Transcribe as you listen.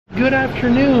good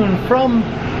afternoon from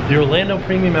the Orlando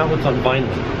Premium Outlets on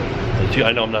Vineland.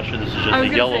 I know I'm not sure this is just a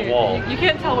yellow wall. You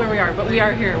can't tell where we are, but we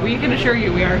are here. We can assure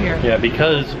you we are here. Yeah,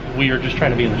 because we are just trying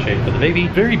to be in the shade for the baby.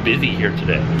 Very busy here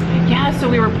today. Yeah, so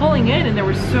we were pulling in and there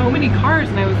were so many cars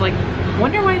and I was like,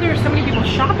 wonder why there's so many people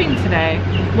shopping today.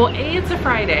 Well, A, it's a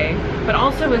Friday, but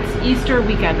also it's Easter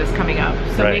weekend is coming up.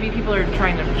 So maybe people are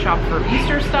trying to shop for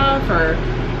Easter stuff or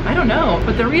I don't know.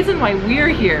 But the reason why we're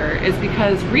here is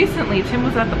because recently Tim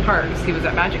was at the parks. He was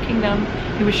at Magic Kingdom.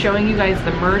 He was showing you guys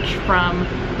the merch from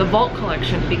the Vault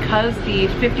collection because the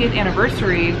 50th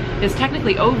anniversary is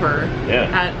technically over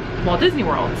at Walt Disney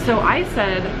World. So I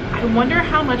said, I wonder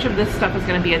how much of this stuff is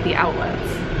gonna be at the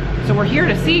outlets. So we're here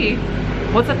to see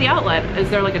what's at the outlet.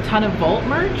 Is there like a ton of Vault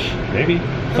merch? Maybe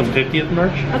some 50th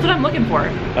merch? That's what I'm looking for.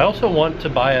 I also want to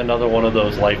buy another one of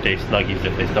those Life Day Snuggies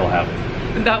if they still have them.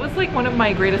 That was like one of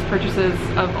my greatest purchases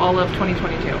of all of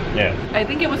 2022. Yeah. I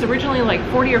think it was originally like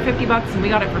 40 or 50 bucks and we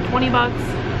got it for 20 bucks.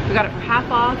 We got it for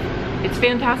half off. It's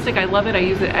fantastic. I love it. I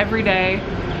use it every day.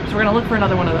 So we're gonna look for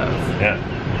another one of those. Yeah.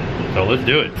 So let's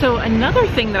do it. So another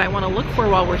thing that I want to look for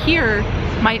while we're here,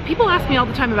 people ask me all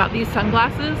the time about these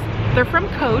sunglasses. They're from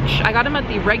Coach. I got them at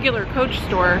the regular Coach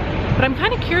store, but I'm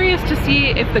kind of curious to see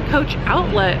if the Coach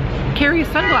outlet carries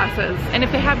sunglasses and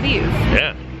if they have these.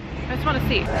 Yeah. I just want to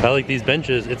see. I like these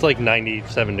benches. It's like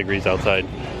 97 degrees outside.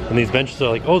 And these benches are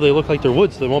like, oh, they look like they're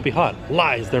wood so they won't be hot.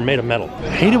 Lies, they're made of metal. I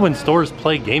hate it when stores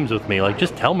play games with me. Like,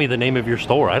 just tell me the name of your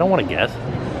store. I don't want to guess.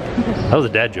 That was a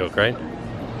dad joke, right?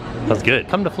 That's good.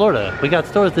 Come to Florida. We got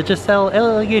stores that just sell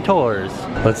alligators.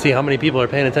 Let's see how many people are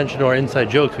paying attention to our inside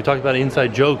jokes. We talked about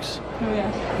inside jokes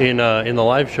in the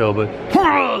live show, but...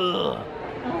 Oh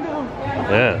no.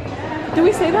 Yeah. Did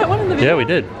we say that one in the video? Yeah, we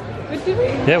did. Did we?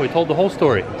 Yeah, we told the whole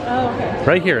story. Oh, okay.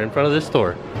 Right here in front of this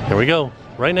store. Here we go.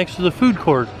 Right next to the food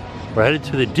court. We're headed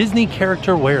to the Disney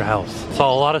Character Warehouse.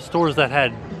 Saw a lot of stores that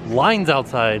had lines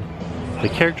outside. The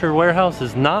Character Warehouse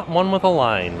is not one with a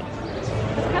line. That's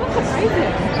kind of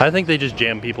surprising. I think they just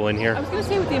jam people in here. I was going to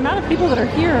say with the amount of people that are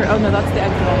here. Oh no, that's the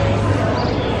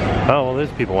exit. Oh, well,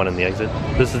 there's people went in the exit.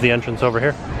 This is the entrance over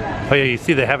here. Oh yeah, you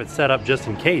see they have it set up just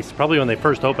in case. Probably when they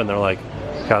first opened, they're like,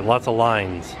 got lots of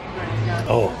lines.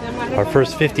 Oh, our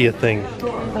first 50th thing.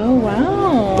 Oh,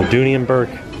 wow. The Dooney and Burke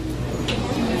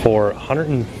for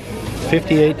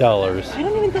 $158. I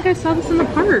don't even think I saw this in the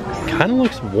parks. Kind of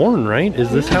looks worn, right?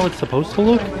 Is this how it's supposed to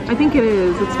look? I think it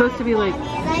is. It's supposed to be like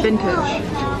vintage.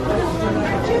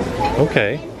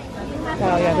 Okay.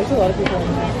 Wow, yeah, there's a lot of people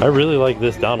in there. I really like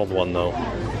this Donald one though.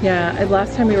 Yeah,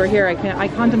 last time we were here, I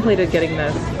contemplated getting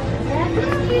this.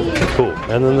 Cool.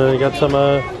 And then they got some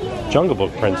Jungle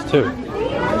Book prints too.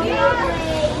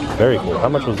 Very cool. How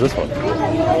much was this one?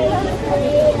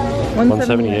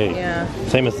 178. Yeah.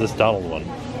 Same as this Donald one.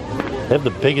 They have the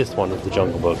biggest one of the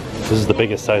Jungle Book. This is the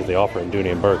biggest size they offer in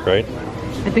Dooney and Burke, right?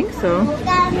 I think so.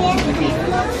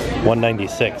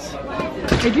 196.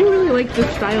 I do really like this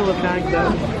style of bag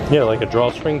though. Yeah, like a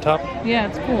drawstring top. Yeah,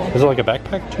 it's cool. Is it like a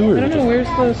backpack too? Or I don't know, where's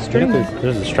the string?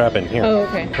 There's a strap in here. Oh,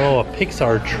 okay. Oh, a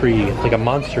Pixar tree, like a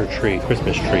monster tree,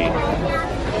 Christmas tree.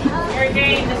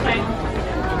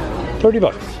 30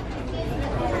 bucks.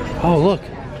 Oh, look.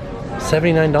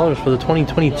 $79 for the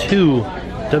 2022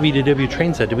 WDW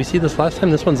train set. Did we see this last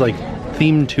time? This one's like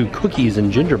themed to cookies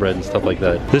and gingerbread and stuff like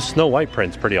that. This Snow White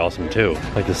print's pretty awesome too.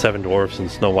 Like the Seven Dwarfs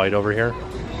and Snow White over here.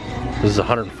 This is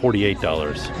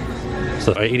 $148. It's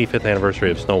the 85th anniversary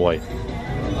of Snow White.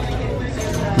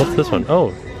 What's this one?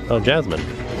 Oh, Jasmine.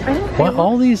 What?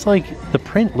 All these, like, the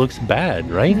print looks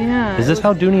bad, right? Yeah. Is this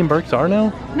how Dooney and Burke's are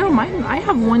now? No, mine. I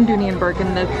have one Dooney and Burke,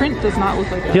 and the print does not look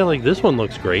like that. Yeah, like this one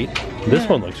looks great. This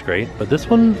one looks great, but this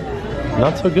one,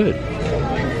 not so good.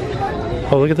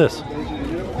 Oh, look at this.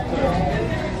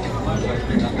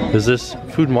 Is this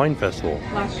Food and Wine Festival?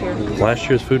 Last year. Last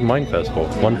year's Food and Wine Festival.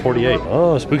 $148.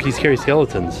 Oh, Spooky Scary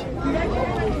Skeletons.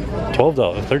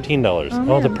 $12, $13.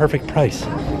 Oh, the perfect price.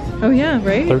 Oh yeah,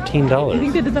 right? $13. You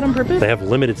think they did that on purpose? They have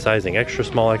limited sizing. Extra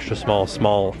small,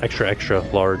 small, extra, extra,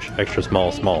 large, extra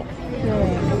small, small.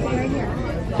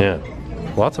 Yeah.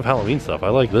 Lots of Halloween stuff. I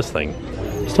like this thing.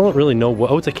 Still don't really know what...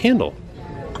 Oh, it's a candle.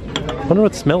 I wonder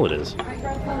what smell it is.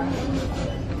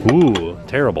 Ooh,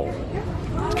 terrible.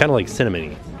 It's kind of like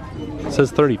cinnamony. It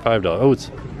says $35. Oh,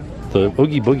 it's the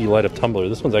Oogie Boogie Light Up Tumbler.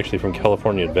 This one's actually from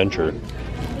California Adventure.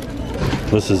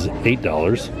 This is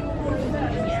 $8.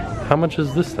 How much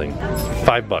is this thing?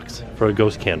 $5 for a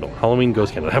ghost candle. Halloween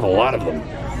ghost candle. I have a lot of them.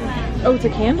 Oh, it's a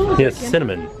candle? Yeah, it's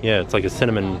cinnamon. Yeah, it's like a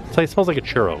cinnamon. It's like, it smells like a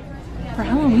churro. For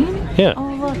Halloween? Yeah.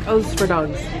 Oh, look. Oh, this is for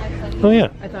dogs. Oh, yeah.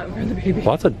 I thought for the baby.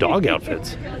 Lots of dog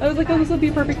outfits. I was like, oh, this will be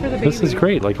perfect for the baby. This is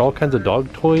great. Like all kinds of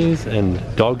dog toys and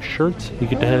dog shirts. You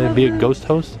could be a ghost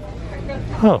host.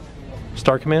 Oh,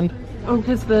 Star Command? Oh,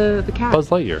 because the cat. Buzz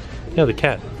Lightyear. Yeah, the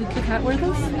cat. Did the cat wear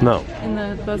this? No. In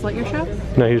the Buzz Lightyear show?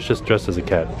 No, he was just dressed as a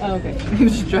cat. Oh, okay. He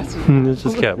was just dressed as It's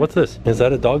just a cat. What's this? Is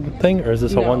that a dog thing or is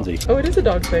this a onesie? Oh, it is a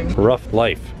dog thing. Rough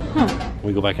Life. Huh.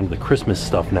 We go back into the Christmas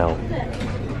stuff now.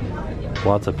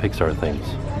 Lots of Pixar things.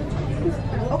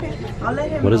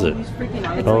 What is it?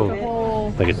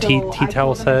 Oh, like a tea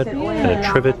towel set, and a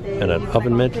trivet, and an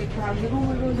oven mitt.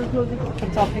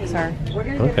 It's all Pixar.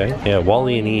 Okay, yeah,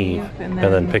 Wall-E and Eve, and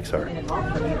then Pixar.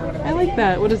 I like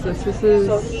that. What is this? This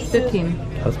is 15.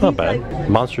 That's not bad.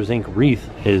 Monsters Inc. Wreath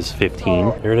is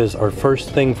 15. Here it is, our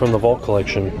first thing from the Vault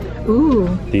collection.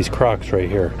 Ooh. These Crocs right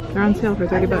here. They're on sale for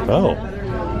 30 bucks. Oh.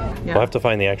 Yeah. We'll have to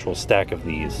find the actual stack of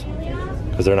these.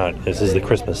 Because they're not, this is the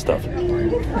Christmas stuff.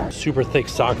 Super thick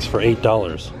socks for $8.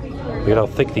 Look at how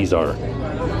thick these are.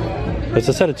 It's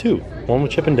a set of two. One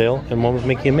with Chip and Dale and one with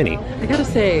Mickey and Minnie. I gotta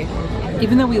say,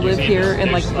 even though we live here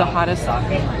in like the hottest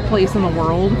place in the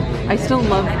world, I still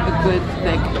love a good,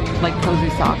 thick, like cozy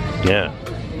sock. Yeah.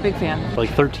 Big fan. For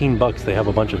like 13 bucks, they have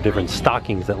a bunch of different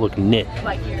stockings that look knit.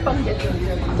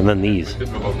 And then these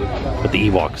with the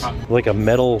Ewoks. Like a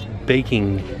metal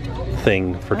baking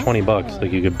thing for 20 bucks.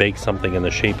 Like you could bake something in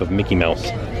the shape of Mickey Mouse.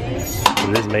 But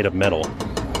it is made of metal.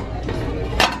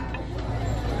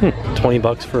 20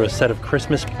 bucks for a set of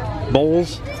Christmas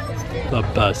bowls.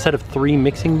 A set of 3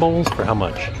 mixing bowls for how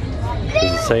much?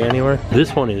 Does it say anywhere?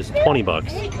 This one is 20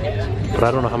 bucks. But I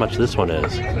don't know how much this one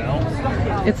is.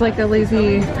 It's like a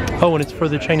lazy... Oh, and it's for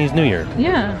the Chinese New Year.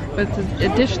 Yeah, but it's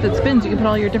a dish that spins. You can put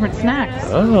all your different snacks.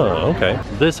 Oh, okay.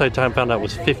 This I found out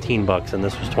was 15 bucks and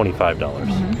this was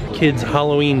 $25. Kids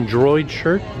Halloween droid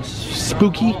shirt.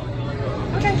 Spooky.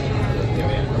 Okay.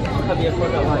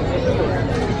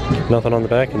 Nothing on the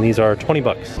back, and these are 20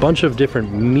 bucks. Bunch of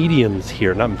different mediums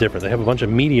here. Not different, they have a bunch of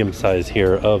medium size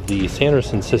here of the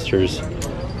Sanderson Sisters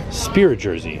Spirit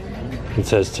jersey. It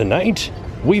says, "Tonight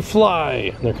we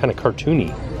fly." And they're kind of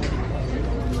cartoony.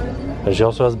 And she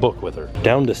also has a book with her.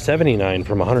 Down to 79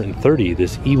 from 130,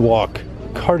 this Ewok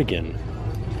cardigan.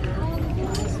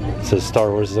 It says Star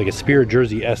Wars is like a Spirit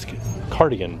jersey-esque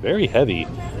cardigan. Very heavy,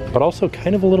 but also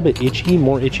kind of a little bit itchy,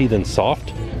 more itchy than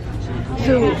soft.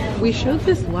 So we showed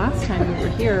this last time we were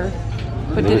here,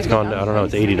 but did it's gone down, I don't know,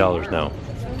 it's $80 now.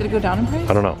 Did it go down in price?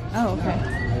 I don't know. Oh, okay.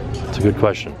 It's a good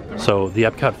question. So the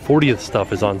Epcot 40th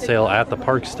stuff is on sale at the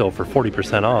park still for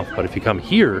 40% off, but if you come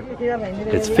here,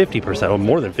 it's 50%, or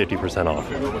more than 50% off.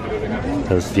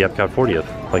 This is the Epcot 40th,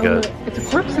 like it's a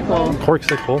corksicle.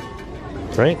 Corksicle,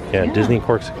 right? Yeah, Disney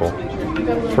corksicle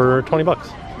for 20 bucks.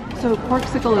 So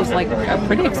Corksicle is like a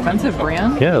pretty expensive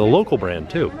brand. Yeah, a local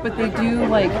brand too. But they do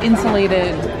like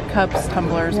insulated cups,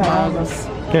 tumblers, mugs.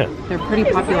 Yeah. They're pretty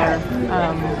popular,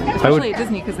 especially at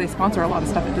Disney because they sponsor a lot of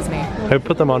stuff at Disney. I would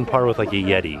put them on par with like a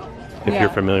Yeti, if you're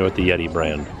familiar with the Yeti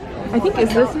brand. I think,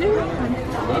 is this new?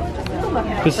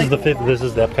 This is the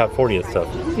Epcot 40th stuff.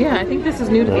 Yeah, I think this is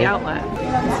new to the outlet.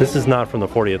 This is not from the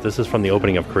 40th, this is from the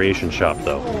opening of Creation Shop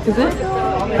though. Is it?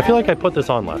 I feel like I put this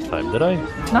on last time, did I?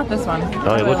 Not this one.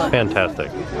 Oh, it looks fantastic.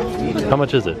 How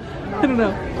much is it? I don't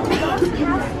know.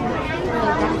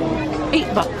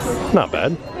 $8. Not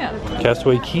bad. Yeah.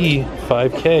 Castaway Key,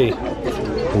 5K.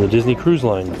 And the Disney Cruise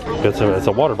Line. It's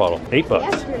a water bottle. 8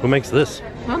 bucks. Who makes this?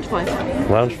 Loungefly.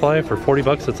 Loungefly for 40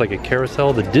 bucks. It's like a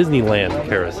carousel, the Disneyland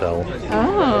carousel.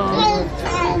 Oh.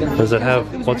 Does it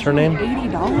have, what's her name?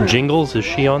 $80. Jingles, is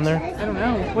she on there? I don't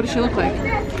know. What does she look like?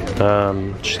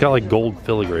 She's got like gold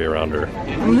filigree around her.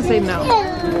 I'm gonna say no.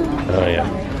 Oh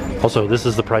yeah. Also, this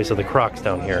is the price of the Crocs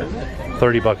down here.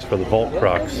 30 bucks for the Vault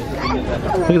Crocs.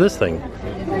 Look at this thing.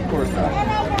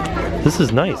 This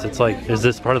is nice. It's like, is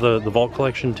this part of the Vault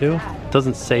collection too? It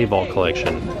doesn't say Vault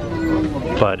collection,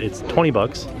 but it's 20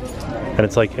 bucks. And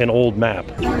it's like an old map.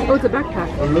 Oh, it's a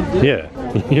backpack. Yeah.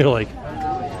 You're like...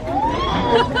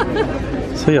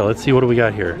 So yeah, let's see, what do we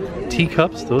got here?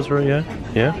 Teacups, those were, yeah.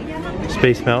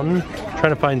 Space Mountain.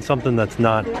 Trying to find something that's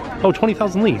not... Oh,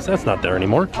 20,000 Leagues. That's not there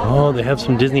anymore. Oh, they have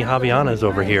some Disney Havianas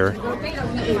over here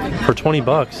for 20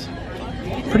 bucks.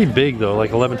 Pretty big though,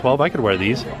 like 11, 12. I could wear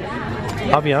these.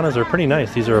 Havianas are pretty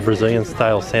nice. These are a Brazilian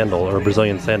style sandal, or a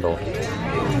Brazilian sandal.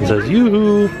 It says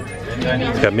yoo-hoo.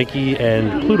 It's got Mickey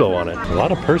and Pluto on it. A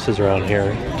lot of purses around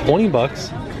here. 20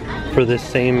 bucks for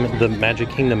this the Magic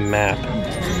Kingdom map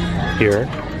here.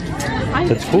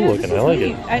 It's cool looking. I like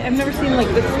it. I've never seen like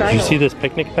this style. Did you see this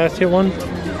picnic basket one?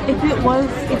 If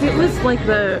it was like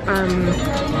the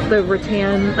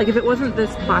rattan, like if it wasn't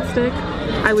this plastic,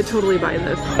 I would totally buy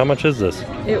this. How much is this?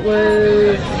 It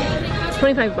was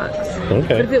 25 bucks. Okay.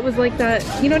 But if it was like that,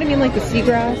 you know what I mean, like the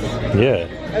seagrass? Yeah.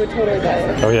 I would totally buy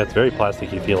it. Oh yeah, it's very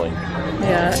plasticky feeling.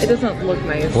 Yeah, it doesn't look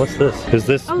nice. What's this? Is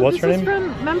this, what's her name?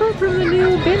 remember from the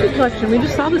new Bambi collection? We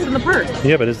just saw this in the park.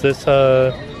 Yeah, but is this,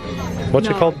 what's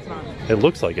it called? It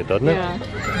looks like it, doesn't it? Yeah.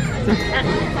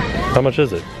 How much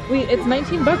is it? It's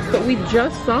 19 bucks, but we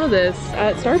just saw this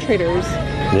at Star Traders.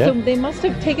 Yeah. So they must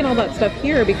have taken all that stuff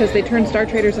here because they turned Star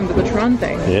Traders into the Tron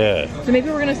thing. Yeah. So maybe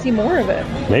we're gonna see more of it.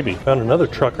 Maybe. Found another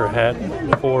trucker hat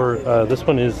for, this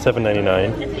one is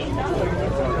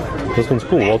 $7.99. This one's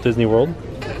cool, Walt Disney World.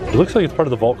 It looks like it's part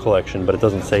of the Vault collection, but it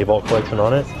doesn't say Vault collection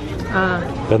on it.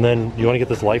 And then you want to get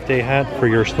this Life Day hat for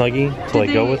your Snuggie to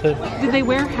like go with it? Did they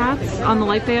wear hats on the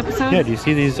Life Day episode? Yeah, do you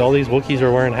see these? All these Wookiees are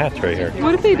wearing hats right here.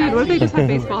 What if they did? What if they just had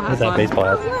baseball hats on?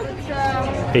 Baseball hats.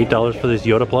 $8 for this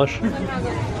Yoda plush.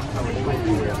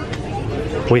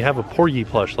 We have a Porgy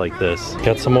plush like this.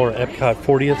 Got some more Epcot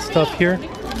 40th stuff here.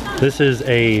 This is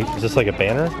this like a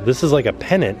banner? This is like a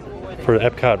pennant for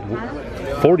Epcot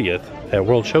 40th at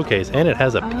World Showcase, and it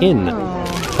has a pin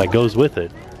that goes with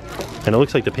it. And it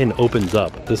looks like the pin opens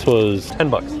up. This was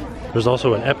 10 bucks. There's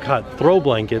also an Epcot throw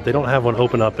blanket. They don't have one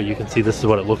open up, but you can see this is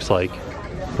what it looks like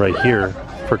right here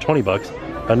for 20 bucks.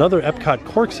 Another Epcot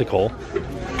corksicle.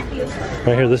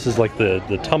 Right here, this is like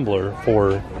the tumbler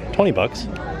for 20 bucks.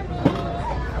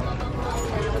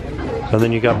 And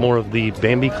then you got more of the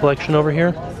Bambi collection over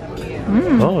here.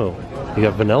 Oh, you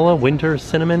got vanilla, winter,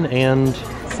 cinnamon, and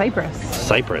Cypress.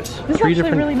 Cypress. This is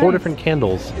really Four nice. different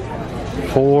candles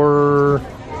for...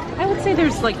 I would say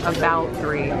there's like about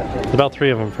 3. About 3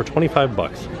 of them for 25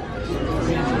 bucks.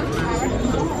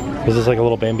 Is this like a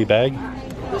little Bambi bag?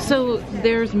 So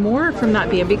there's more from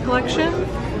that Bambi collection.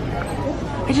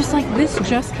 I just like, this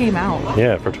just came out.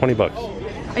 Yeah, for 20 bucks.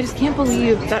 I just can't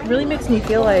believe, that really makes me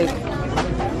feel like...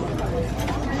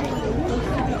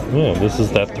 Yeah, this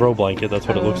is that throw blanket. That's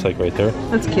what it looks like right there.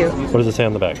 That's cute. What does it say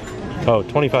on the back? Oh,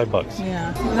 25 bucks.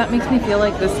 Yeah, that makes me feel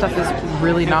like this stuff is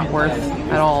really not worth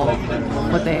at all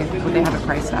what they have it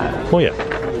priced at. Oh yeah.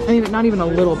 I mean, not even a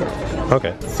little bit.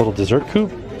 Okay, little dessert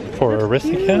coupe for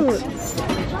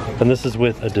Aristocats. And this is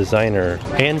with a designer,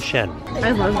 Ann Shen.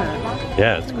 I love that.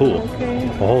 Yeah, it's cool. Okay.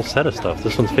 A whole set of stuff.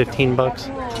 This one's 15 bucks.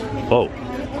 Whoa.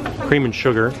 Cream and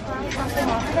sugar.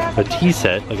 A tea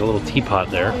set, like a little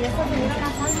teapot there.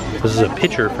 This is a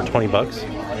pitcher for 20 bucks.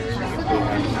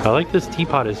 I like this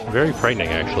teapot. It's very frightening,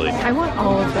 actually. I want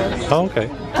all of this. Oh, okay.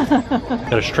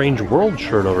 Got a Strange World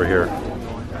shirt over here.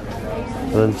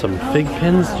 And then some fig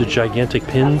pins, the gigantic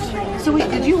pins. So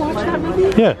wait, did you watch that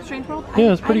movie? Yeah. Strange World?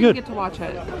 Yeah, it's pretty I good. didn't get to watch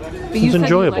it. But It's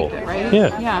enjoyable. You liked it, right?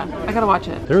 Yeah. Yeah, I gotta watch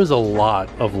it. There is a lot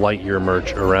of Lightyear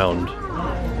merch around.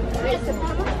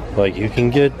 Like, you can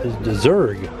get the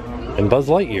Zurg and Buzz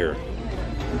Lightyear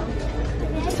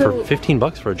for 15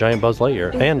 bucks for a giant Buzz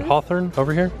Lightyear. And Hawthorne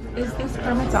over here. Is this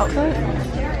Kermit's outfit?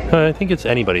 I think it's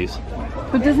anybody's.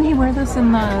 But doesn't he wear this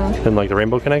in the... In like the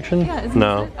Rainbow Connection? Yeah, isn't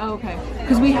No. this it? Oh, okay.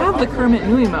 Because we have the Kermit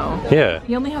Nuimo. Yeah.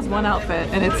 He only has one outfit,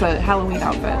 and it's a Halloween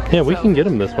outfit. Yeah, we can get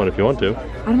him this one if you want to.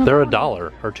 don't know They're if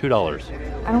 $1 or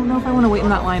 $2. I don't know if I want to wait in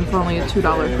that line for only a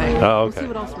 $2 thing. Oh, okay. We'll see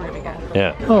what else we're gonna get.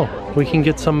 Yeah. Oh, we can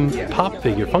get some pop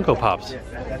figure, Funko Pops.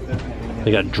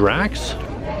 We got Drax,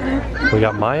 we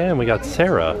got Maya, and we got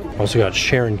Sarah. Also got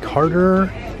Sharon Carter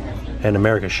and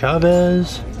America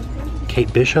Chavez,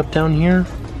 Kate Bishop down here.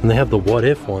 And they have the What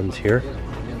If ones here.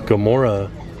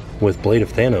 Gamora with Blade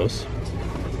of Thanos.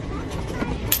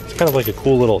 It's kind of like a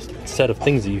cool little set of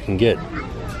things that you can get.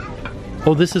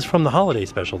 Oh, this is from the holiday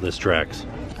special, this Drax.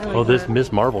 Oh, this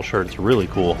Miss Marvel shirt is really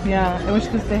cool. Yeah, I wish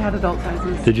they had adult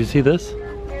sizes. Did you see this?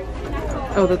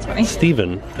 Oh, that's funny.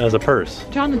 Steven as a purse.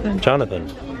 Jonathan. Jonathan.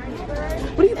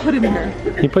 What do you put in here?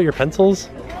 You put your pencils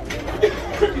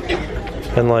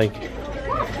and like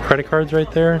credit cards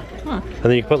right there. Huh. And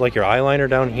then you put like your eyeliner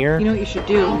down here. You know what you should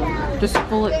do? Just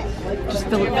fill it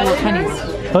full of pennies.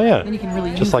 Oh yeah. Then you can really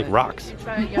just use like it. rocks.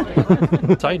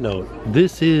 Side note,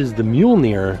 this is the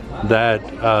Mjolnir that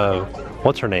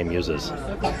what's her name uses.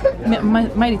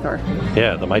 Mighty Thor.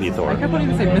 Yeah, the Mighty Thor. I kept wanting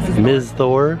to say Mrs.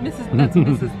 Thor. Ms. Thor. That's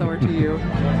Mrs. Thor to you.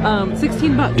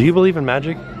 16 bucks. Do you believe in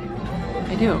magic?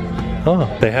 I do. Oh,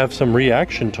 they have some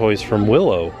reaction toys from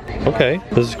Willow. Okay,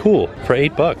 this is cool. For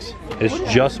 8 bucks. It's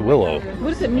just Willow. What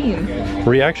does it mean?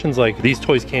 Reactions, like these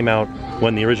toys came out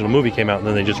when the original movie came out and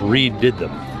then they just redid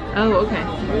them. Oh, okay.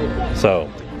 So.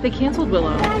 They canceled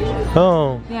Willow.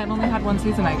 Oh. Yeah, it only had 1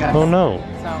 season, I guess. Oh no.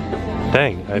 So.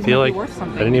 Dang, I feel like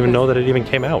I didn't even know that it even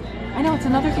came out. I know, it's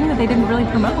another thing that they didn't really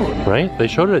promote. Right? They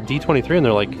showed it at D23 and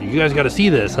they're like, you guys gotta see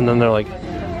this. And then they're like,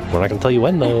 we're not gonna tell you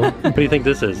when though. What do you think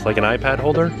this is? Like an iPad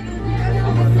holder?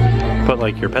 Put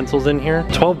like your pencils in here.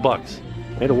 12 bucks.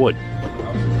 Made of wood.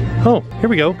 Oh, here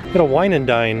we go. Got a Wine and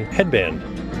Dine headband.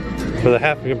 For the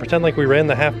half, we can pretend like we ran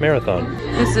the half marathon.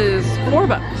 This is $4.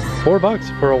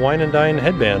 $4 for a wine and dine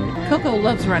headband. Coco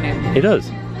loves running. He does.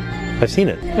 I've seen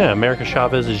it. Yeah, America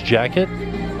Chavez's jacket.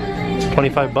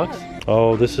 25 bucks.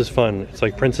 Oh, this is fun. It's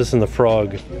like Princess and the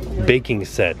Frog baking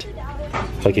set.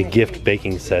 Like a gift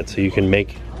baking set, so you can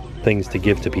make things to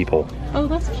give to people. Oh,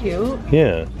 that's cute.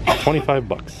 Yeah, 25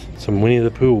 bucks. Some Winnie the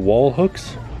Pooh wall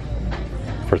hooks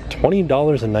for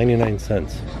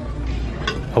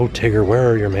 $20.99. Oh, Tigger, where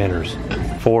are your manners?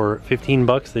 For 15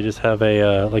 bucks, they just have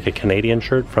a like a Canadian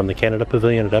shirt from the Canada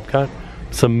Pavilion at Epcot.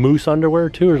 Some moose underwear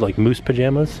too, or like moose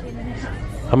pajamas.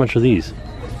 How much are these?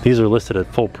 These are listed at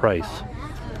full price.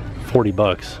 40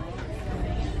 bucks.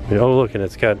 Oh, look, and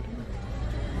it's got a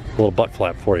little butt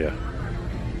flap for you.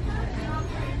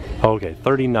 Okay,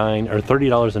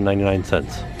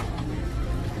 $30.99.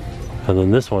 And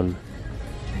then this one,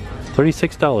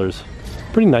 $36.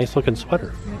 Pretty nice looking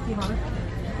sweater.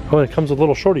 Oh, and it comes with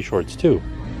little shorty shorts too.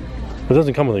 It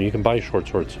doesn't come with it, you can buy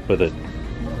shorts with it.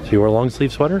 So you wear a long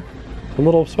sleeve sweater and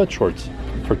little sweat shorts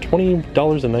for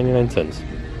 $20.99.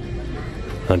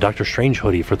 A Doctor Strange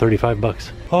hoodie for 35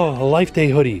 bucks. Oh, a Life Day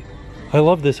hoodie. I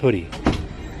love this hoodie.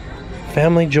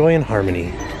 Family, joy, and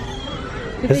harmony.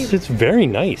 It's very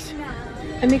nice.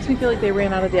 It makes me feel like they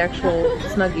ran out of the actual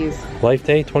Snuggies. Life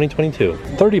Day 2022.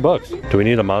 30 bucks. Do we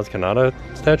need a Maz Kanata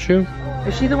statue?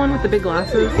 Is she the one with the big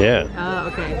glasses? Yeah.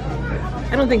 Okay.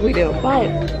 I don't think we do, but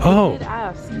oh, we did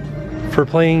ask. For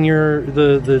playing your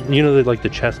you know, like the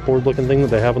chessboard looking thing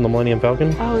that they have on the Millennium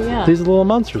Falcon? Oh yeah. These are the little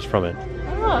monsters from it.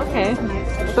 Oh, okay.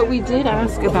 But we did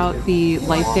ask about the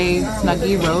Life Day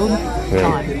Snuggie robe. Yeah.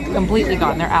 Gone. Completely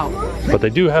gone. They're out. But they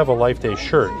do have a Life Day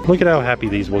shirt. Look at how happy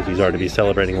these Wookiees are to be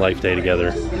celebrating Life Day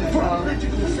together.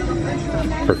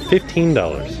 For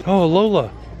 $15. Oh,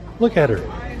 Lola. Look at her.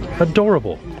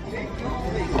 Adorable.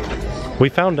 We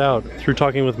found out through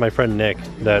talking with my friend Nick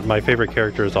that my favorite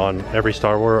characters on every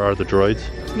Star Wars are the droids.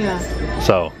 Yeah.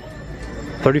 So,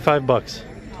 35 bucks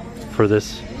for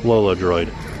this Lola droid.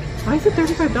 Why is it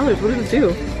 $35? What does it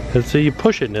do? And so you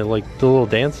push it and it, like the little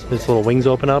dance, its little wings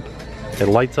open up, it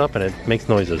lights up and it makes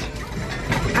noises.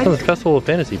 Oh, the Festival of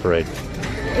Fantasy Parade.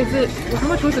 Is it, well, how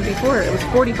much was it before? It was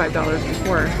 $45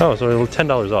 before. Oh, so it was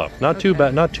 $10 off. Not too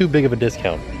bad, not too big of a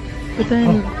discount. But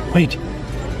then... Oh, wait.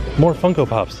 More Funko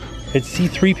Pops. It's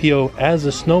C-3PO as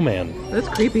a snowman. That's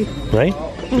creepy. Right?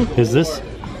 Is this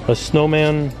a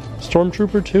snowman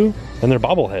stormtrooper too? And they're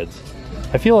bobbleheads.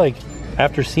 I feel like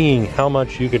after seeing how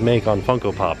much you could make on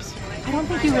Funko Pops. I don't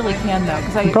think you really can though,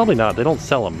 because Probably not, they don't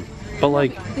sell them. But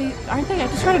like... Aren't they? I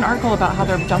just read an article about how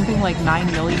they're dumping like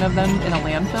 9 million of them in a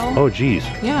landfill. Oh geez.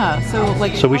 Yeah, so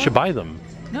like... So we should buy them.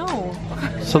 No.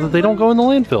 So that they don't go in the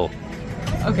landfill.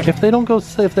 Okay. If they're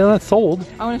not sold.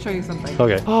 I want to show you something.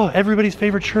 Okay. Oh, everybody's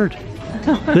favorite shirt.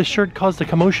 This shirt caused a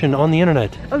commotion on the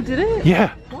internet. Oh, did it?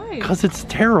 Yeah. Why? Because it's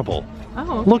terrible.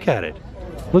 Oh. Okay. Look at it.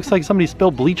 Looks like somebody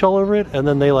spilled bleach all over it and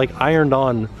then they like ironed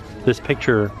on this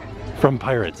picture from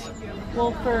Pirates.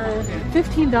 Well, for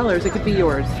 $15, it could be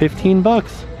yours. 15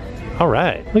 bucks. All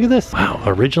right. Look at this. Wow.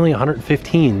 Originally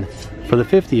 115 for the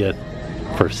 50th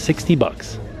for 60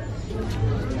 bucks.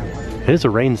 It is a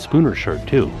Rain Spooner shirt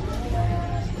too.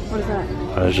 What is that?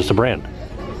 It's just a brand.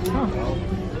 Oh.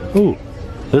 Ooh.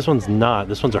 This one's not.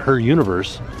 This one's a Her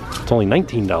Universe. It's only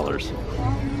 $19.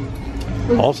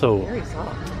 Ooh, also, very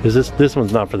soft. is this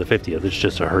one's not for the 50th. It's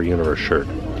just a Her Universe shirt.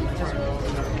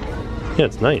 Yeah,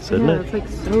 it's nice, isn't it? Yeah, it's like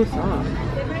so soft.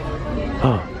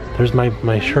 Oh, there's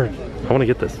my shirt. I want to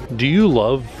get this. Do you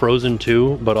love Frozen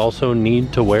 2, but also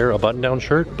need to wear a button-down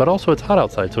shirt, but also it's hot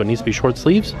outside, so it needs to be short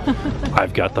sleeves?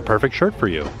 I've got the perfect shirt for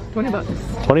you. 20 bucks.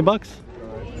 20 bucks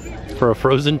for a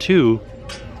Frozen 2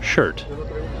 shirt.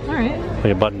 All right. Like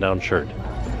a button-down shirt.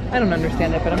 I don't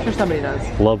understand it, but I'm sure somebody does.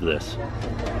 Love this.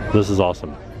 This is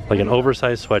awesome. Like an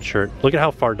oversized sweatshirt. Look at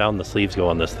how far down the sleeves go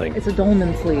on this thing. It's a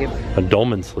dolman sleeve. A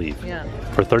dolman sleeve. Yeah.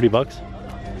 For 30 bucks?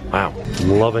 Wow.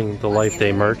 Loving the Life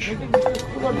Day merch.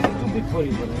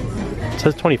 It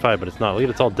says 25, but it's not. Look at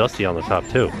it, it's all dusty on the top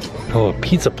too. Oh, a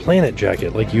Pizza Planet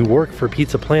jacket. Like you work for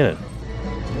Pizza Planet.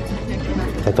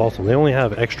 That's awesome. They only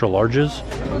have extra larges,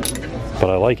 but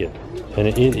I like it. And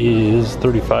it is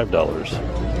 $35.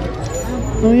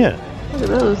 Oh yeah. Look at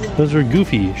those. Those are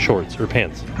Goofy shorts or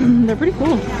pants. They're pretty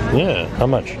cool. Yeah. How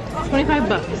much? 25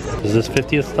 bucks. Is this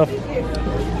 50th stuff?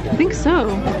 I think so.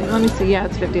 Let me see. Yeah,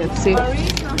 it's 50th. See?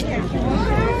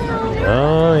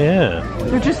 Oh yeah.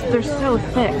 They're so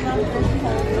thick.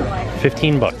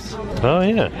 15 bucks. Oh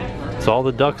yeah. It's all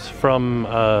the ducks from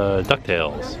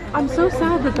DuckTales. I'm so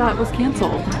sad that was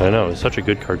canceled. I know, it's such a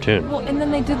good cartoon. Well, and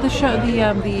then they did the show, the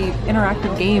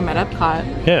interactive game at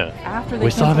Epcot. Yeah. After they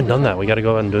we still haven't done that. We got to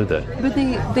go ahead and do that. But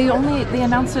they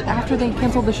announced it after they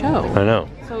canceled the show. I know.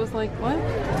 So it was like, what?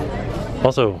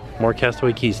 Also, more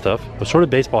Castaway Key stuff. Assorted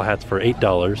baseball hats for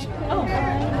 $8. Oh.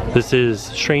 This is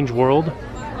Strange World.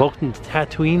 Welcome to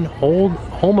Tatooine,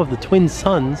 home of the Twin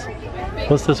Suns.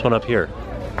 What's this one up here?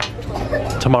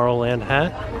 Tomorrowland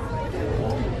hat.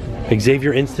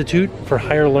 Xavier Institute for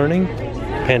Higher Learning.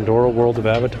 Pandora World of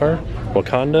Avatar.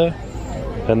 Wakanda.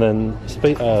 And then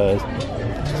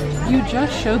you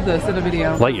just showed this in a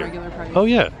video. Lightyear. Regular price. Oh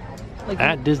yeah. Like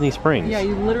at Disney Springs. Yeah,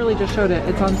 you literally just showed it.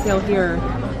 It's on sale here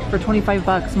for 25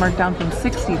 bucks, marked down from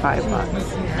 65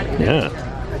 bucks. Yeah.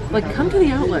 Like, come to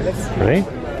the outlets. Right?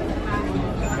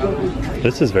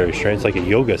 This is very strange. It's like a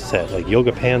yoga set, like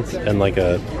yoga pants and like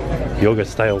a yoga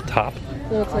style top.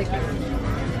 So it's like,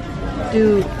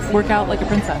 do work out like a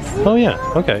princess. Oh yeah,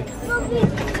 okay.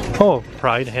 Oh,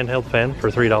 Pride handheld fan for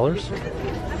 $3.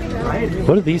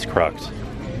 What are these Crocs?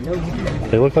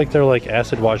 They look like they're like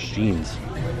acid wash jeans.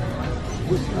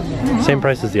 Same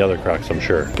price as the other Crocs, I'm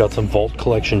sure. Got some Vault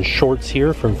Collection shorts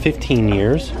here from 15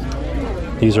 years.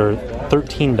 These are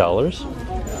 $13.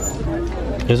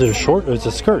 Is it a short or is it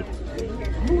a skirt?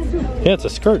 Yeah, it's a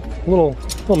skirt. A little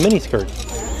mini skirt.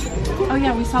 Oh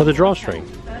yeah, we saw with a drawstring.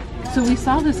 So we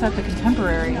saw this at the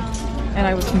Contemporary, and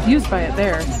I was confused by it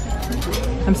there.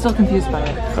 I'm still confused by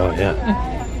it. Oh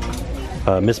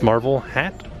yeah. Miss Marvel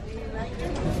hat.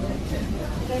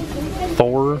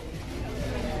 Thor.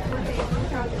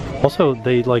 Also,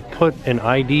 they like put an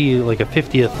ID, like a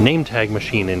 50th name tag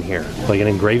machine in here, like an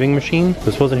engraving machine.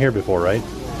 This wasn't here before, right?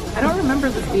 I don't remember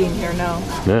this being here, no.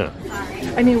 Yeah.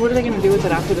 I mean, what are they going to do with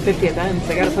it after the 50th ends?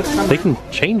 They got to put it somewhere. They can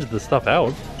change the stuff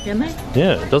out. Can they?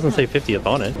 Yeah, it doesn't say 50th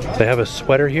on it. They have a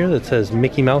sweater here that says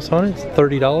Mickey Mouse on it. It's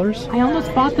 $30. I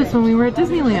almost bought this when we were at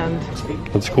Disneyland.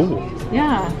 That's cool.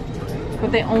 Yeah.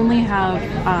 But they only have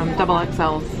double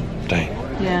XLs. Dang.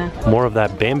 Yeah. More of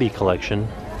that Bambi collection.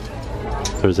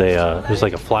 There's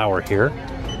like a flower here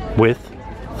with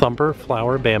Thumper,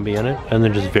 Flower, Bambi in it, and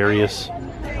then just various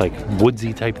like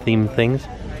woodsy type themed things.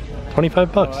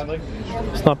 25 bucks.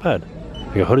 It's not bad.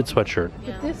 Like a hooded sweatshirt.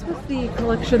 But this was the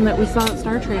collection that we saw at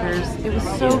Star Traders. It was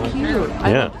so cute.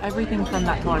 I loved everything from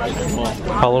that collection.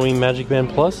 Halloween Magic Band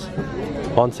Plus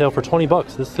on sale for 20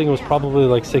 bucks. This thing was probably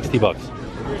like 60 bucks.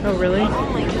 Oh really?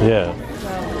 Yeah.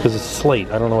 Because it's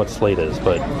Slate. I don't know what Slate is,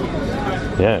 but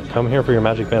yeah, come here for your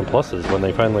Magic Band Pluses when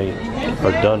they finally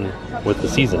are done with the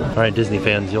season. All right, Disney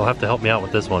fans, you'll have to help me out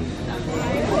with this one.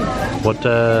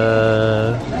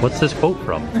 What's this quote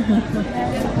from? Look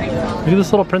at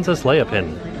this little Princess Leia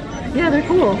pin. Yeah, they're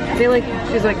cool. They like,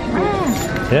 she's like,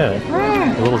 yeah,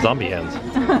 the little zombie hands.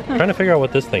 Trying to figure out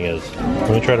what this thing is.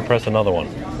 Let me try to press another one.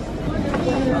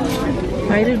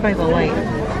 Guided by the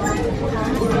light.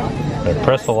 I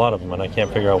pressed a lot of them and I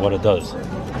can't figure out what it does.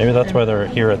 Maybe that's why they're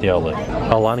here at the outlet.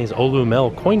 Alani's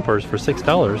Olumel coin purse for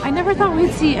 $6. I never thought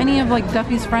we'd see any of like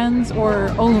Duffy's Friends or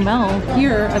Olumel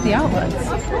here at the outlets.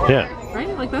 Yeah. Right?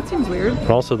 Like that seems weird. But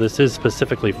also this is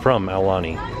specifically from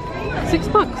Alani.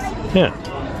 $6. Yeah.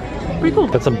 Pretty cool.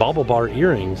 Got some Bauble Bar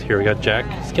earrings here. We got Jack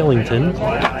Skellington.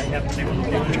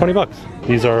 20 bucks.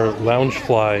 These are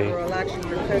Loungefly.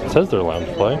 It says they're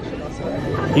Loungefly.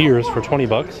 Ears for 20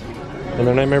 bucks. And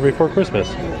they're Nightmare Before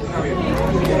Christmas.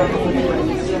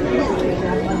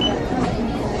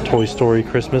 Toy Story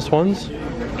Christmas ones.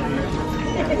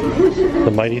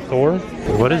 The Mighty Thor.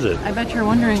 What is it? I bet you're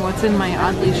wondering what's in my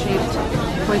oddly shaped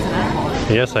poison apple.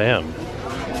 Yes, I am.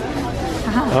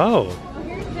 Oh.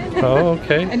 Oh,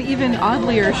 okay. An even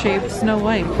oddlier shaped Snow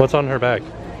White. What's on her back?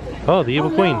 Oh, the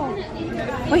Evil Queen. No.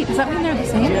 Wait, does that mean they're the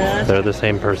same? They're the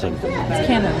same person. It's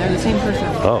canon. They're the same person.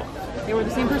 Oh. They were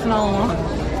the same person all along.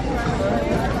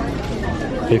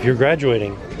 If you're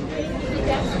graduating,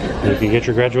 you can get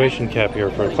your graduation cap here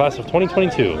for the class of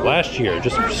 2022, last year.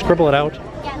 Just scribble it out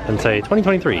and say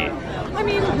 2023. I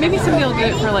mean, maybe somebody will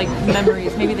get it for like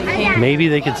memories. Maybe they can't. Maybe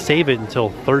they could save it until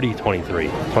 3023,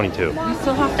 22. You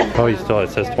still have to. Oh, it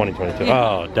says 2022. Yeah.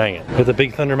 Oh, dang it. With the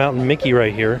Big Thunder Mountain Mickey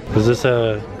right here. Is this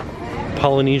a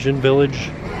Polynesian Village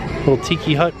little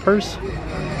tiki hut purse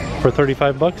for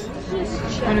 35 bucks? I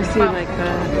want to see like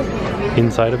the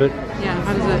inside of it. Yeah,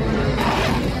 how does it?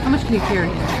 How much can you carry?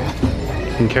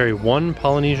 You can carry one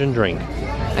Polynesian drink.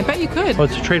 I bet you could. Oh,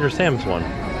 it's a Trader Sam's one.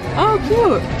 Oh,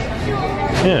 cute.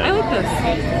 Yeah. I like this.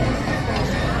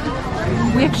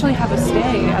 We actually have a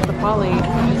stay at the Poly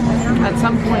at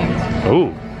some point.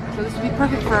 Oh. So this would be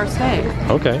perfect for our stay.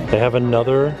 Okay. They have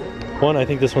another one. I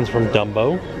think this one's from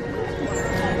Dumbo.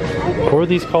 What were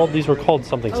these called? These were called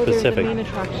something specific. The main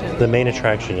attraction. The main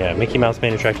attraction, yeah. Mickey Mouse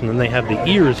main attraction. Then they have the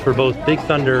ears for both Big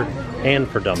Thunder and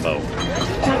for Dumbo.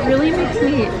 That really makes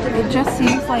me, it just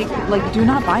seems like do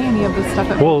not buy any of this stuff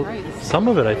at full price. Some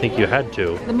of it I think you had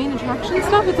to. The main attraction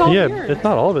stuff, it's all here. Yeah, it's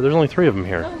not all of it. There's only 3 of them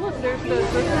here. Oh, look, there's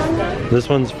This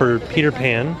one's for Peter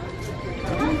Pan.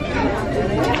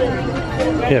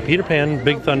 Yeah, Peter Pan,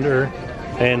 Big Thunder,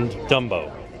 and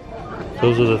Dumbo.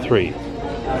 Those are the 3.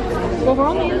 Well, we're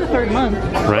only in the 3rd month.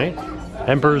 Right?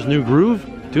 Emperor's New Groove,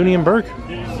 Dooney and Burke.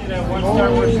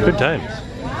 Good times.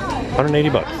 180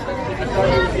 bucks.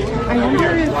 I wonder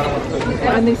if...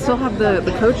 And they still have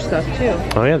the Coach stuff, too.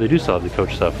 Oh yeah, they do still have the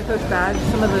Coach stuff. The Coach bags,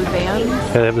 some of the Vans.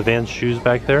 Yeah, they have the Vans shoes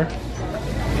back there.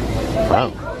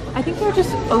 Wow. I think they're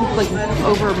just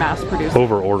over mass produced.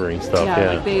 Over ordering stuff,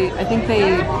 yeah. Like I think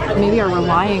they maybe are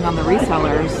relying on the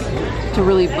resellers to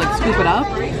really like scoop it up,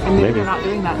 and maybe they're not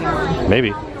doing that anymore.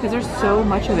 Maybe. Because there's so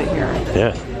much of it here.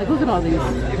 Yeah. Like look at all these.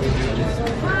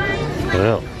 I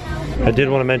know. I did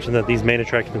want to mention that these main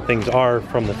attraction things are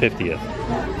from the 50th.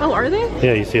 Oh, are they?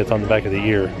 Yeah, you see it's on the back of the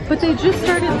ear. But they just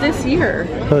started this year.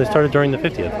 No, they started during the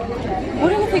 50th.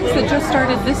 What are the things that just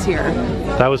started this year?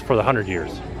 That was for the 100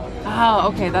 years. Oh,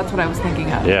 okay, that's what I was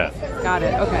thinking of. Yeah. Got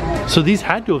it, okay. So these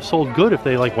had to have sold good if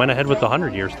they like went ahead with the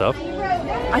 100-year stuff.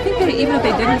 I think that even if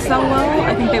they didn't sell well,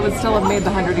 I think they would still have made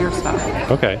the 100-year stuff.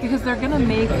 Okay. Because they're gonna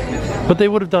make... But they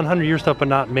would have done 100-year stuff but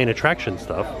not main attraction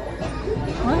stuff.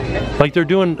 What? Like they're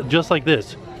doing just like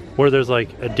this, where there's like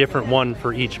a different one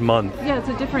for each month. Yeah, it's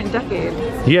a different decade.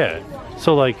 Yeah.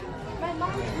 So like,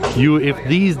 if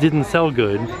these didn't sell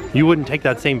good, you wouldn't take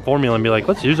that same formula and be like,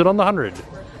 let's use it on the 100.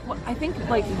 I think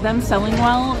like them selling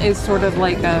well is sort of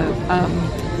like a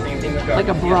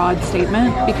broad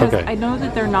statement because I know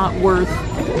that they're not worth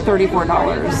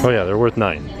 $34. Oh yeah, they're worth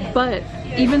 $9. But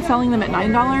even selling them at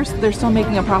 $9, they're still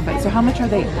making a profit. So how much are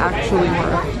they actually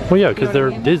worth? Well yeah, because they're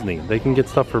Disney. They can get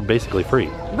stuff for basically free.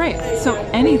 Right. So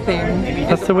anything.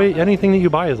 That's the way anything that you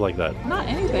buy is like that. Not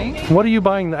anything. What are you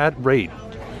buying at rate?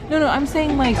 No, I'm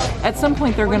saying like at some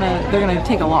point they're gonna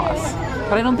take a loss.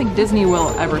 But I don't think Disney will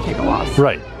ever take a loss.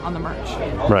 Right. On the merch.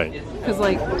 Right. Because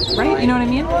like, right? You know what I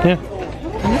mean? Yeah.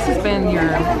 And this has been your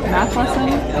math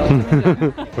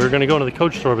lesson. We're gonna go into the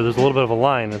Coach store, but there's a little bit of a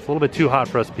line. It's a little bit too hot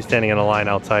for us to be standing in a line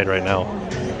outside right now.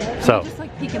 So. Just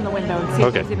like peek in the window and see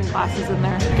if there's even glasses in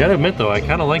there. I gotta admit though, I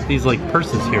kind of like these like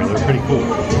purses here. They're pretty cool.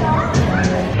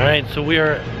 All right, so we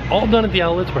are all done at the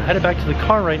outlets. We're headed back to the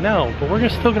car right now, but we're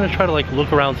still gonna try to like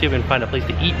look around, see if we can find a place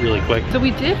to eat really quick. So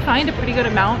we did find a pretty good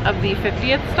amount of the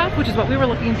 50th stuff, which is what we were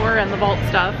looking for, and the vault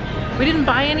stuff. We didn't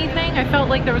buy anything. I felt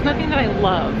like there was nothing that I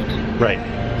loved. Right.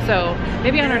 So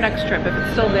maybe on our next trip, if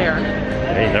it's still there,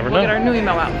 hey, you never know. We'll get our new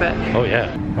emo outfit. Oh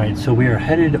yeah. All right, so we are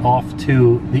headed off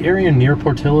to the area near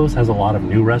Portillo's. Has a lot of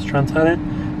new restaurants at it.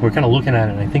 We're kind of looking at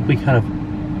it, and I think we kind of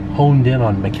honed in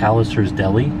on McAllister's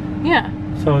Deli. Yeah.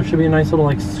 So it should be a nice little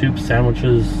like soup,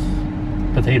 sandwiches,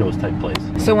 potatoes type place.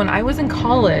 So when I was in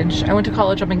college, I went to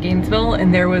college up in Gainesville,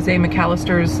 and there was a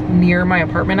McAllister's near my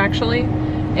apartment actually.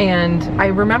 And I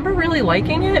remember really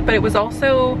liking it, but it was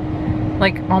also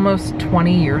like almost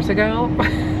 20 years ago.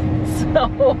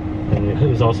 So and it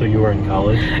was also you were in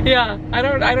college. Yeah, I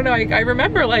don't know. I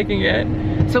remember liking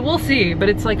it. So we'll see, but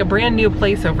it's like a brand new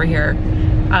place over here.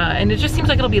 And it just seems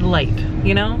like it'll be light,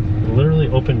 you know? It literally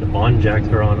opened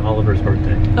on Oliver's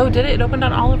birthday. Oh, did it? It opened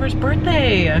on Oliver's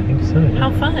birthday. I think so, yeah.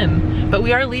 How fun. But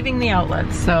we are leaving the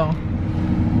outlets, so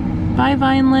bye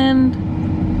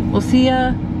Vineland. We'll see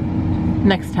ya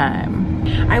next time.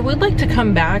 I would like to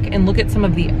come back and look at some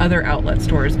of the other outlet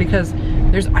stores because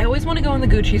I always want to go in the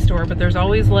Gucci store, but there's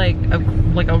always like a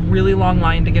really long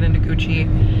line to get into Gucci.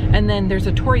 And then there's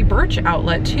a Tory Burch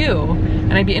outlet too.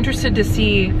 And I'd be interested to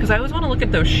see, because I always want to look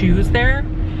at those shoes there.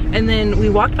 And then we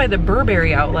walked by the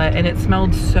Burberry outlet and it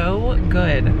smelled so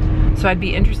good. So I'd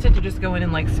be interested to just go in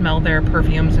and like smell their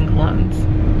perfumes and colognes.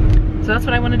 So that's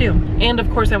what I want to do. And of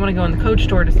course I want to go in the Coach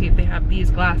store to see if they have these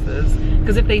glasses.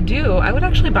 Because if they do, I would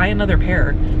actually buy another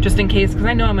pair just in case, because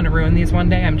I know I'm going to ruin these one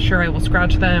day. I'm sure I will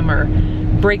scratch them or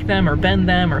break them or bend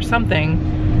them or something.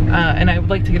 And I would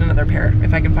like to get another pair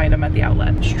if I can find them at the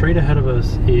outlet. Straight ahead of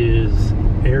us is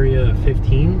Area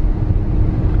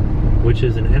 15, which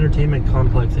is an entertainment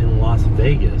complex in Las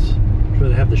Vegas, where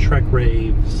they have the Shrek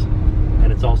raves.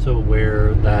 And it's also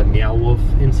where that Meow Wolf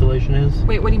installation is.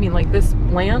 Wait, what do you mean, like this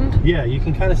land? Yeah, you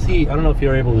can kind of see, I don't know if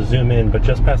you're able to zoom in, but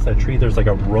just past that tree, there's like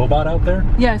a robot out there.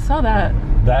 Yeah, I saw that.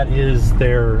 That is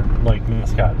their like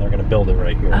mascot, and they're gonna build it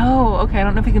right here. Oh, okay, I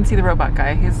don't know if you can see the robot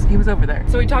guy. He was over there.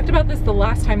 So we talked about this the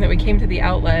last time that we came to the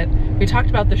outlet. We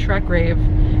talked about the Shrek rave,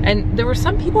 and there were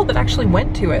some people that actually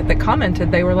went to it that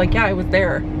commented. They were like, yeah, I was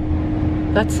there.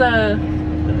 That's,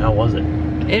 And how was it?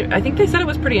 I think they said it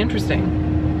was pretty interesting.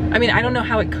 I mean, I don't know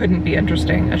how it couldn't be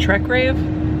interesting. A Shrek rave,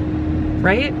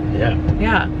 right? Yeah.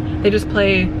 Yeah. They just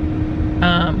play,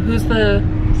 who's the...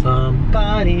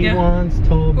 Somebody once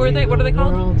told me what are they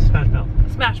called? Smash Mouth.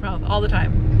 Smash Mouth, all the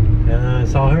time. And I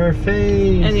saw her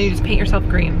face. And then you just paint yourself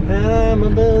green. I'm a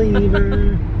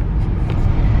believer.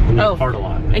 And you fart a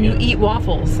lot. And you eat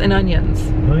waffles and onions.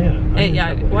 Oh yeah. And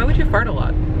yeah, why would you fart a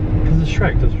lot? Because it's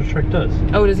Shrek, that's what Shrek does.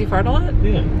 Oh, does he fart a lot?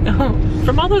 Yeah. Oh,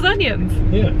 from all those onions.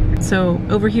 Yeah. So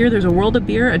over here there's a World of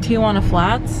Beer, a Tijuana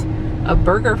Flats, a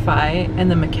BurgerFi, and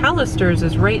the McAllister's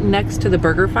is right next to the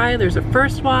BurgerFi. There's a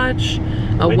First Watch,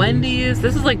 a Wendy's.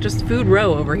 This is like just food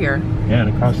row over here. Yeah,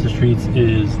 and across the streets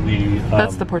is the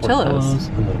that's the Portillo's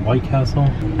and the White Castle.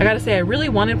 I gotta say, I really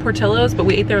wanted Portillo's, but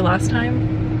we ate there last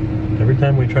time. Every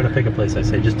time we try to pick a place, I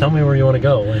say, just tell me where you want to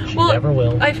go, and she never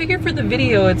will. I figured for the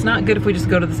video, it's not good if we just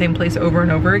go to the same place over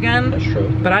and over again. That's true.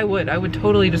 But I would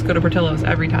totally just go to Portillo's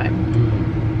every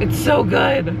time. It's so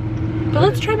good. But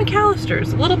let's try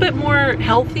McAllister's. A little bit more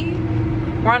healthy.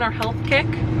 We're on our health kick.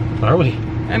 Are we?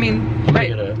 I mean,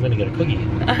 I'm gonna get a cookie.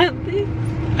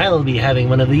 I'll be having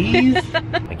one of these.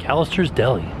 McAllister's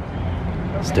Deli.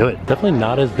 Let's do it. Definitely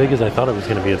not as big as I thought it was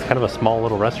gonna be. It's kind of a small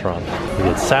little restaurant. We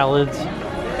get salads,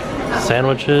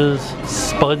 sandwiches,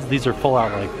 spuds. These are full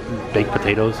out like baked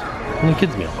potatoes. And the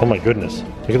kids meal. Oh my goodness.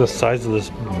 Look at the size of this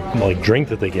like drink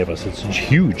that they gave us. It's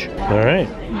huge. All right.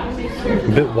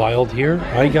 A bit wild here.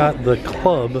 I got the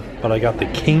club, but I got the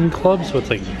King Club, so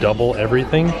it's like double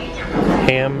everything.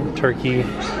 Ham, turkey,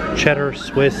 cheddar,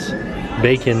 Swiss,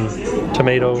 bacon,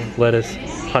 tomato, lettuce,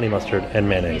 honey mustard, and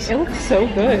mayonnaise. It looks so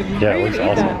good. Yeah, it looks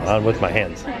awesome. With my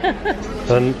hands.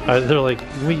 And they're like,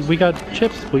 we got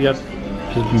chips. We got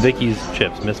Vicky's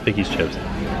chips, Miss Vicky's chips.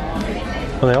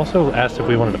 Well, they also asked if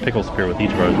we wanted a pickle spear with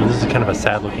each of ours, but this is kind of a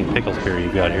sad looking pickle spear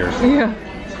you got here. Yeah.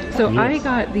 So I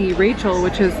got the Rachel,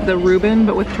 which is the Reuben,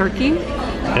 but with turkey.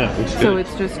 Yeah, looks good. So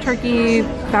it's just turkey,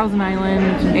 Thousand Island,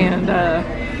 and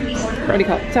what do you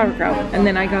call it? Sauerkraut. And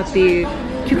then I got the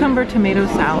cucumber tomato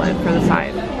salad for the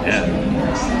side. Yeah.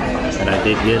 And I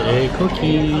did get a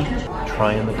cookie.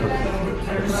 Trying the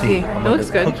cookie. Let's see. It looks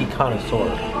good. Cookie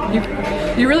connoisseur.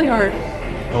 You really are.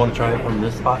 I want to try it from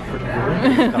this spot particularly.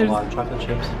 It's got a lot of chocolate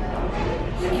chips.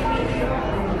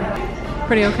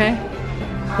 Pretty okay?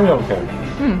 Pretty okay.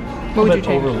 What would you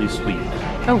change? Overly sweet.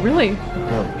 Oh, really?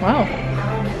 Yeah. Wow.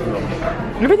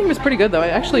 Everything was pretty good though. I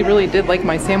actually really did like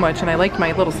my sandwich and I liked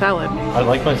my little salad. I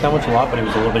liked my sandwich a lot, but it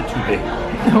was a little bit too big.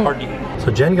 Hard to eat.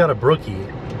 So Jen got a brookie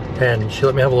and she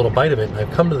let me have a little bite of it, and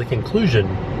I've come to the conclusion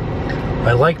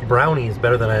I like brownies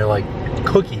better than I like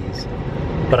cookies,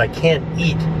 but I can't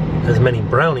eat as many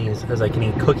brownies as I can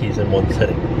eat cookies in one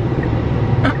sitting.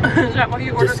 Is that why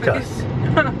you ordered Discuss. cookies?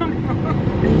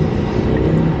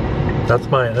 That's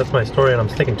my story, and I'm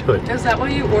sticking to it. Is that why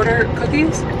you order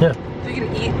cookies? Yeah. So you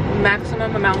can eat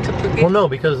maximum amounts of cookies? Well, no,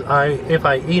 because if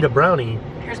I eat a brownie.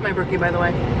 Here's my brookie, by the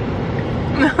way.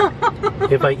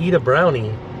 If I eat a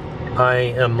brownie, I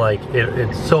am like,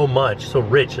 it's so much, so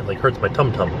rich, it like hurts my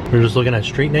tum-tum. We're just looking at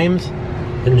street names,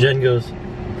 and Jen goes,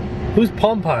 "Who's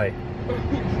Palm Pie?"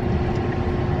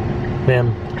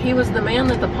 Ma'am. He was the man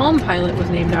that the Palm Pilot was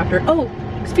named after. Oh,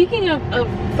 speaking of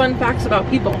fun facts about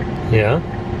people. Yeah?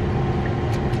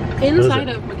 Inside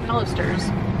of McAllister's,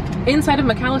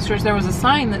 there was a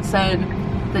sign that said,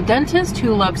 "The dentist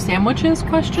who loves sandwiches?" ?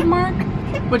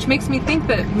 Which makes me think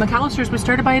that McAllister's was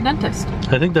started by a dentist.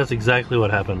 I think that's exactly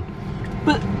what happened.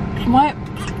 But why?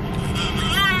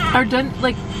 Are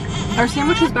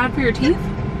sandwiches bad for your teeth?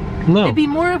 No. It'd be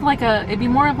more of like a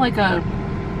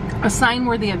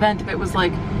sign-worthy event if it was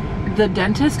like the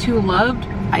dentist who loved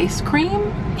ice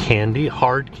cream. Candy,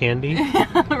 hard candy.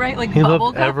 Right, like he bubble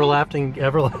loved gum. everlasting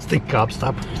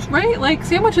gobstoppers. Right, like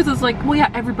sandwiches is like, well, yeah,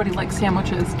 everybody likes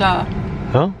sandwiches, duh.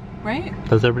 Huh? Right?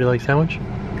 Does everybody like sandwich?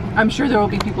 I'm sure there will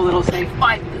be people that'll say,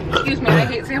 excuse me, I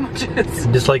hate sandwiches.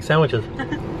 Dislike sandwiches.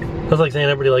 That's like saying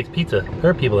everybody likes pizza. There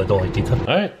are people that don't like pizza. All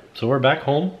right, so we're back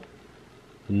home.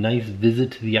 A nice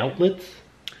visit to the outlets.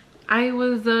 I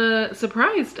was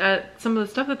surprised at some of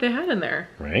the stuff that they had in there.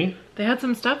 Right? They had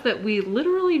some stuff that we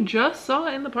literally just saw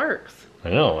in the parks. I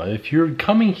know. If you're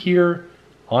coming here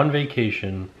on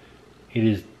vacation, it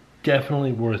is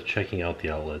definitely worth checking out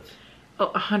the outlets.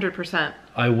 Oh, 100%.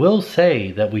 I will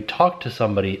say that we talked to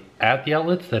somebody at the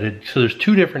outlets that so there's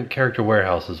two different character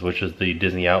warehouses, which is the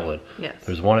Disney outlet. Yes.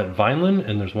 There's one at Vineland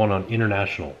and there's one on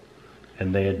International.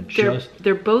 And they had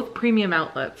they're both premium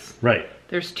outlets. Right.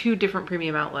 There's two different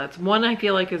premium outlets. One I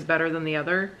feel like is better than the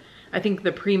other. I think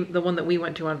the one that we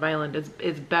went to on Vineland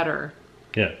is better.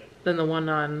 Yeah. Than the one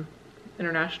on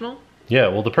International. Yeah,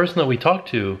 well, the person that we talked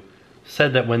to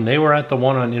said that when they were at the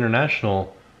one on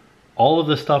International, all of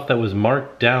the stuff that was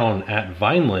marked down at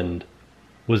Vineland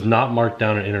was not marked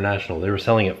down at International. They were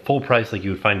selling it full price like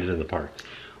you would find it in the parks.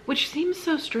 Which seems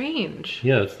so strange.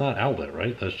 Yeah, it's not outlet,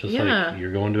 right? That's just like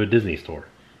you're going to a Disney store.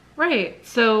 Right.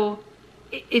 So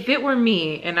If it were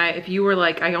me, and if you were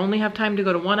like, I only have time to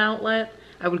go to one outlet,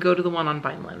 I would go to the one on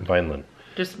Vineland. Vineland.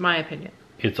 Just my opinion.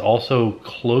 It's also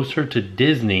closer to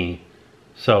Disney,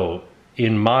 so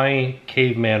in my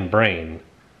caveman brain,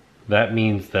 that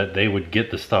means that they would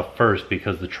get the stuff first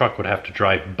because the truck would have to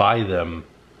drive by them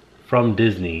from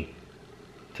Disney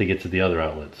to get to the other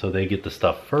outlet. So they get the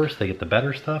stuff first, they get the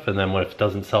better stuff, and then if it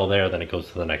doesn't sell there, then it goes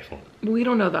to the next one. We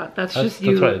don't know that. That's just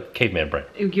you. That's what caveman brain.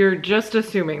 You're just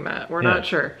assuming that. We're not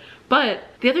sure. But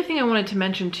the other thing I wanted to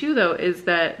mention too, though, is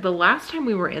that the last time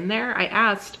we were in there, I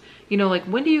asked, you know, like,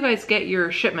 when do you guys get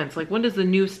your shipments? Like, when does the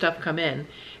new stuff come in?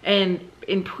 And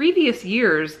in previous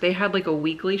years, they had like a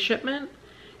weekly shipment.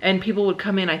 And people would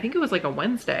come in, I think it was like a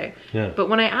Wednesday. Yeah. But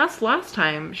when I asked last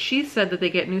time, she said that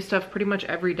they get new stuff pretty much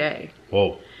every day.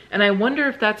 Whoa. And I wonder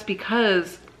if that's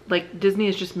because like Disney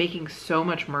is just making so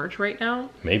much merch right now.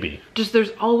 Maybe. Just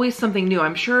there's always something new.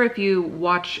 I'm sure if you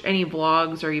watch any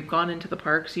vlogs or you've gone into the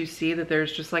parks, you see that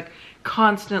there's just like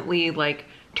constantly like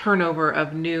turnover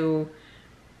of new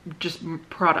just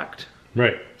product.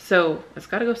 Right. So it's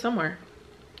got to go somewhere.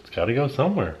 It's got to go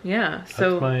somewhere. Yeah.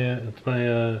 So that's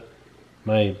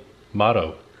my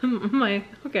motto.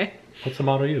 Okay. What's the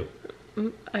motto you?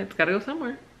 It's got to go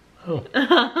somewhere.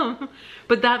 Oh.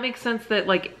 But that makes sense that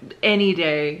like any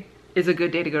day is a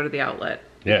good day to go to the outlet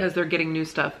because they're getting new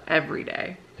stuff every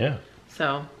day. Yeah.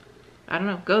 So I don't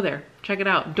know. Go there. Check it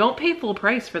out. Don't pay full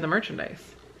price for the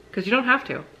merchandise because you don't have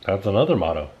to. That's another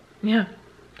motto. Yeah.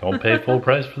 Don't pay full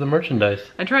price for the merchandise.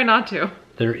 I try not to.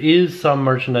 There is some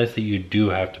merchandise that you do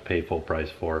have to pay full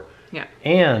price for. Yeah.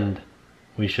 And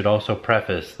we should also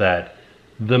preface that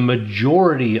the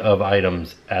majority of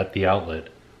items at the outlet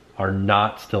are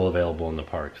not still available in the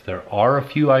parks. There are a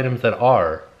few items that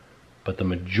are, but the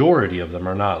majority of them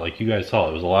are not. Like you guys saw,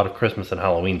 it was a lot of Christmas and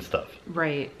Halloween stuff.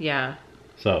 Right, yeah.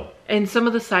 So. And some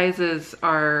of the sizes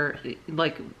are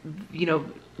like, you know,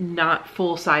 not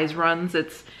full size runs.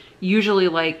 It's usually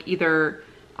like either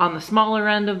on the smaller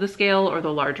end of the scale or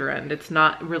the larger end. It's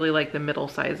not really like the middle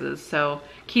sizes. So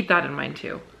keep that in mind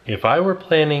too. If I were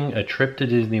planning a trip to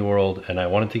Disney World and I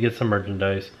wanted to get some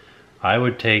merchandise, I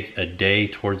would take a day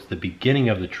towards the beginning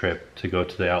of the trip to go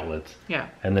to the outlets. Yeah.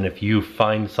 And then if you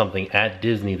find something at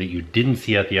Disney that you didn't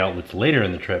see at the outlets later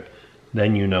in the trip,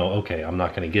 then you know, okay, I'm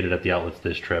not going to get it at the outlets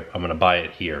this trip. I'm going to buy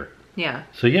it here. Yeah.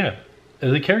 So yeah,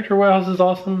 the character warehouse is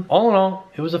awesome. All in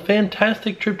all, it was a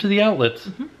fantastic trip to the outlets.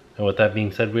 And with that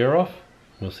being said, we are off.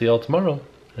 We'll see y'all tomorrow.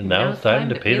 And now it's time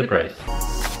to pay the price.